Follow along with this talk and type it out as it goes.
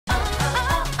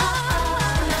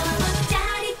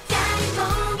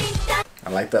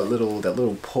like that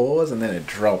little pause and then it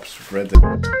drops.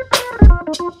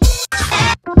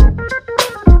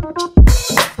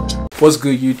 What's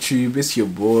good, YouTube? It's your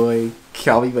boy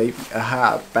KELVII, baby.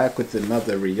 Aha, back with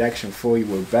another reaction for you.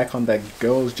 We're back on that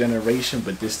girls' generation,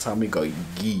 but this time we got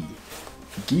G.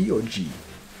 G or G?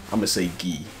 I'm gonna say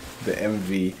G. The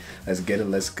MV. Let's get it.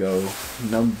 Let's go.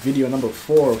 Video number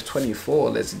 4 of 24.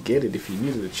 Let's get it. If you're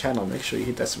new to the channel, make sure you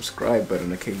hit that subscribe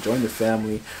button. Okay, join the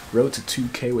family. Road to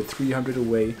 2K with 300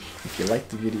 away. If you like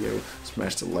the video,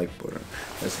 smash the like button.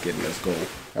 Let's get it. Let's go.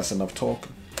 That's enough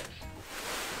talking.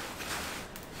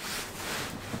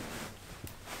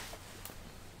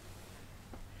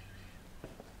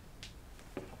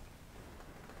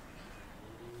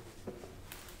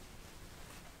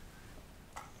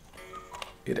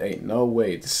 It ain't no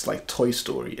way. This is like Toy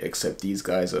Story, except these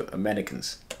guys are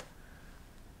mannequins.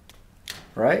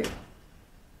 Right?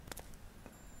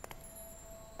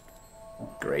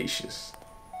 Gracious.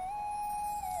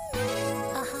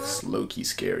 It's low-key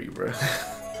scary, bro. Listen,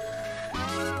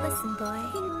 boy.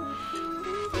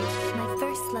 My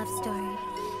first love story.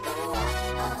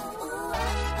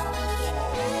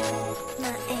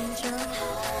 My angel.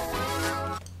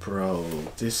 Bro,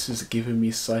 this is giving me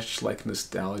such like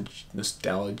nostalgic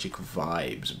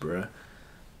vibes, bruh.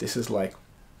 This is like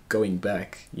going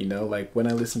back, you know, like when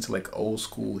I listen to like old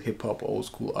school hip hop, old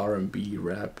school R&B,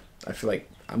 rap, I feel like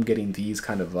I'm getting these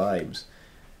kind of vibes.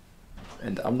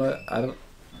 And I'm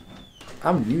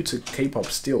new to K-pop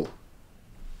still.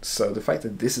 So the fact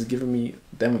that this is giving me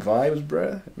them vibes,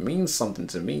 bruh, means something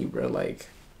to me, bruh. Like,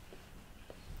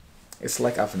 it's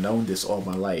like I've known this all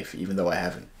my life, even though I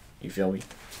haven't. You feel me?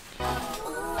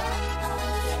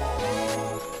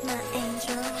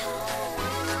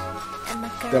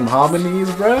 Them harmonies,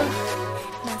 bruh.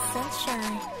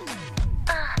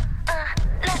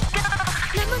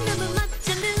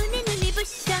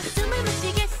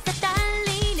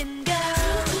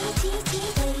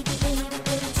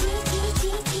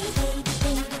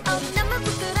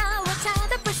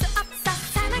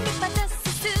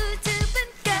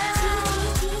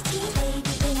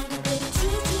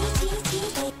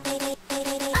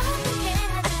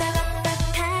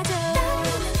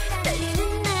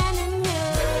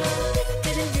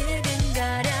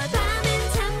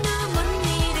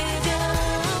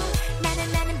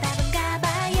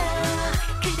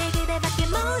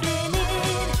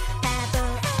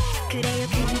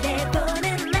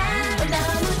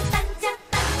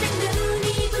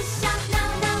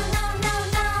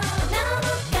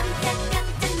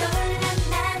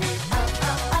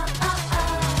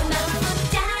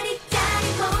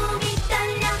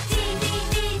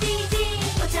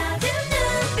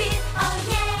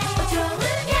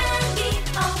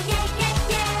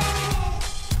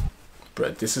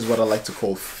 Bro, this is what I like to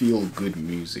call feel-good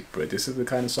music, bro. This is the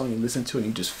kind of song you listen to and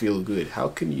you just feel good. How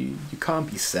can you can't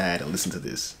be sad and listen to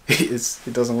this.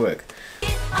 It doesn't work.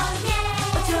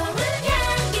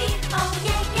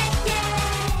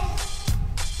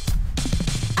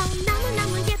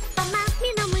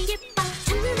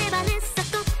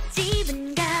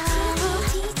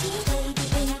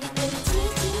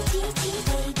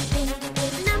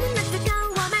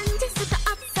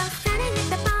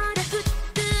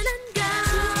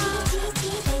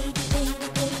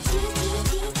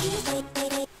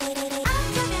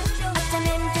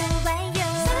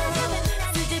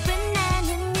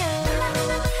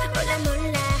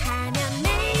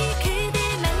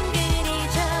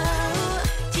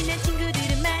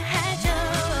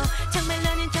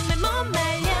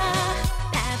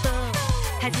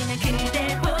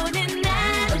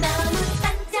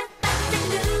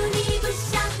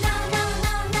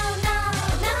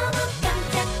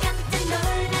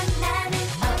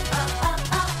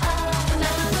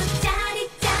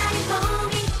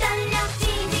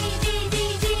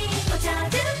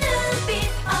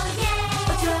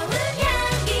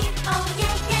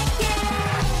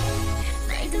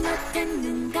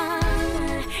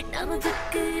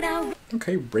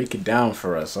 Okay, break it down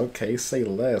for us. Okay, say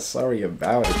less. Sorry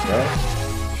about it, bro.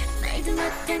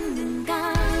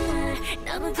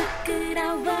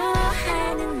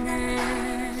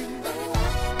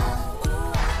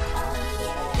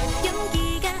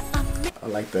 I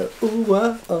like the ooh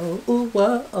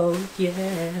oh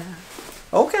yeah.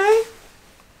 Okay.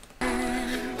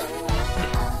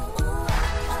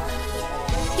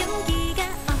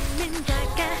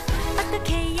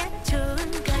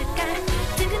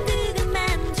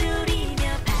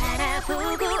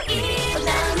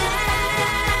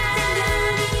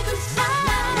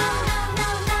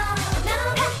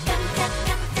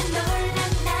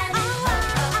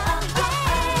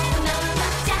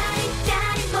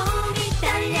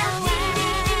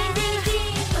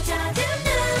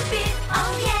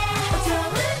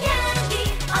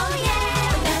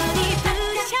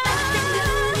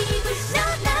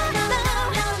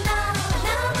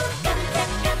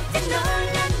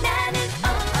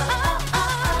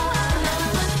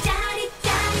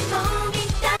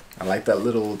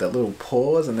 like that little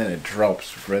pause and then it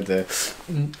drops, brother.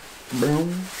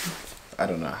 I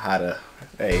don't know how to.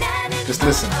 Hey, just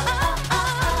listen.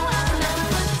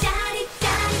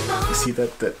 You see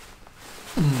that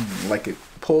like it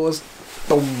pause.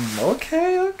 Boom.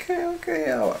 Okay.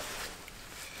 Oh.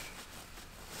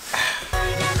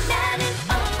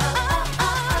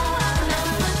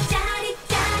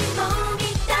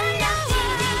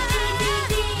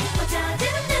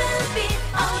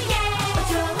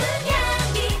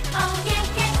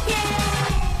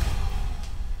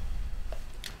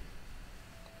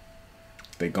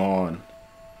 They gone.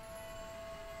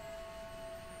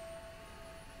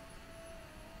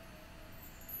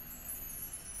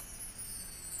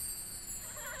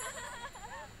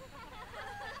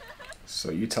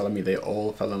 So you telling me they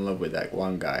all fell in love with that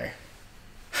one guy?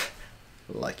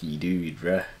 Lucky dude,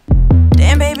 bruh.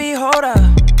 Damn baby, hold up.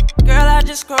 Girl, I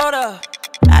just scrolled up.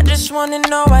 I just wanna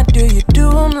know, why do you do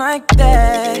them like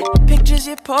that? Pictures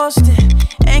you're posting,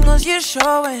 angles you're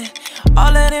showing,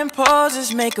 all of them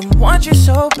poses make them want you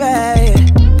so bad.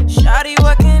 Shawty,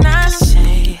 what can I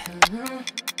say?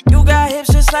 You got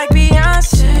hips just like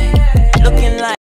Beyonce, looking like